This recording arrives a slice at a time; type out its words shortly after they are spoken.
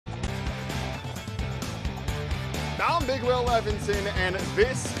I'm Big Will Levinson, and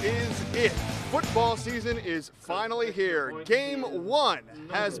this is it. Football season is finally here. Game 1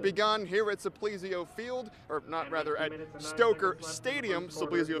 has begun here at Simplesio Field, or not rather at Stoker Stadium.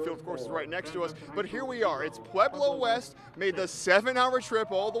 Simplesio Field, of course, is right next to us, but here we are. It's Pueblo West made the 7-hour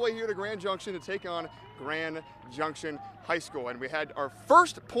trip all the way here to Grand Junction to take on Grand Junction High School, and we had our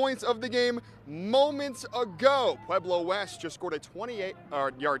first points of the game moments ago. Pueblo West just scored a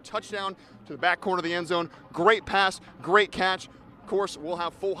 28-yard touchdown to the back corner of the end zone. Great pass, great catch. Of course, we'll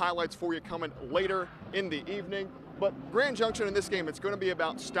have full highlights for you coming later in the evening. But Grand Junction in this game, it's going to be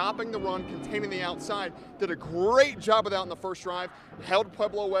about stopping the run, containing the outside. Did a great job of that in the first drive. Held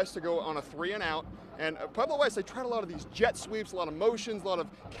Pueblo West to go on a 3-and-out. And Pueblo West, they tried a lot of these jet sweeps, a lot of motions, a lot of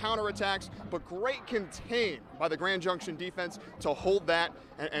counterattacks, but great contain by the Grand Junction defense to hold that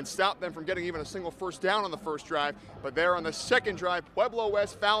and stop them from getting even a single first down on the first drive. But there on the second drive, Pueblo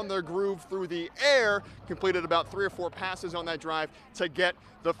West found their groove through the air, completed about 3 or 4 passes on that drive to get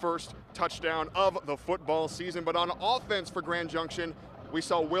the first touchdown of the football season. But on offense for Grand Junction, we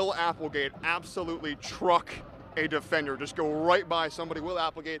saw Will Applegate absolutely truck a defender, just go right by somebody. Will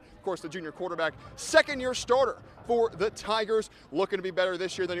Applegate, of course, the junior quarterback, second-year starter for the Tigers, looking to be better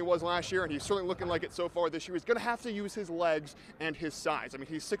this year than he was last year, and he's certainly looking like it so far this year. He's going to have to use his legs and his size. I mean,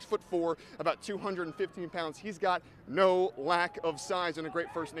 he's 6'4", about 215 pounds. He's got no lack of size, and a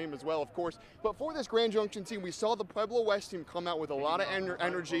great first name as well, of course. But for this Grand Junction team, we saw the Pueblo West team come out with a lot of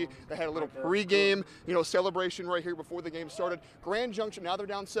energy. They had a little pregame, celebration right here before the game started. Grand Junction, now they're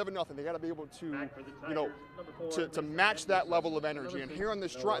down 7-0. They got to be able to, to match that level of energy. And here on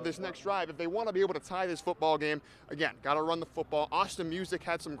this next drive, if they want to be able to tie this football game, again, got to run the football. Austin Music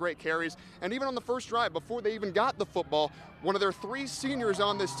had some great carries. And even on the first drive, before they even got the football, one of their 3 seniors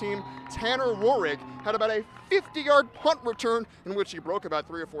on this team, Tanner Rohrig, had about a 50-yard punt return in which he broke about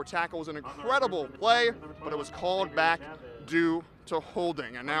 3 or 4 tackles. An incredible play, but it was called back due to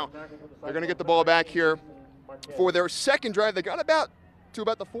holding. And now they're going to get the ball back here for their second drive. They got about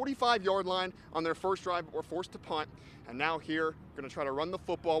the 45-yard line on their first drive, or forced to punt. And now here, going to try to run the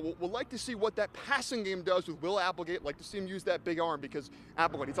football. We'll like to see what that passing game does with Will Applegate. Like to see him use that big arm, because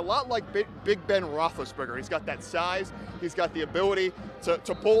Applegate, he's a lot like Big Ben Roethlisberger. He's got that size. He's got the ability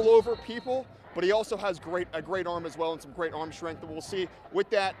to bowl over people, but he also has a great arm as well, and some great arm strength. And we'll see with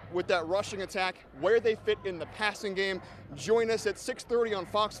that rushing attack where they fit in the passing game. Join us at 6:30 on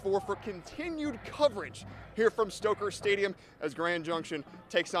Fox 4 for continued coverage here from Stoker Stadium as Grand Junction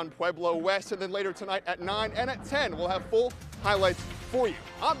takes on Pueblo West. And then later tonight at 9 and at 10, we'll have full highlights for you.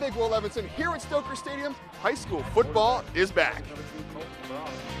 I'm Big Will Levinson here at Stoker Stadium. High school football is back.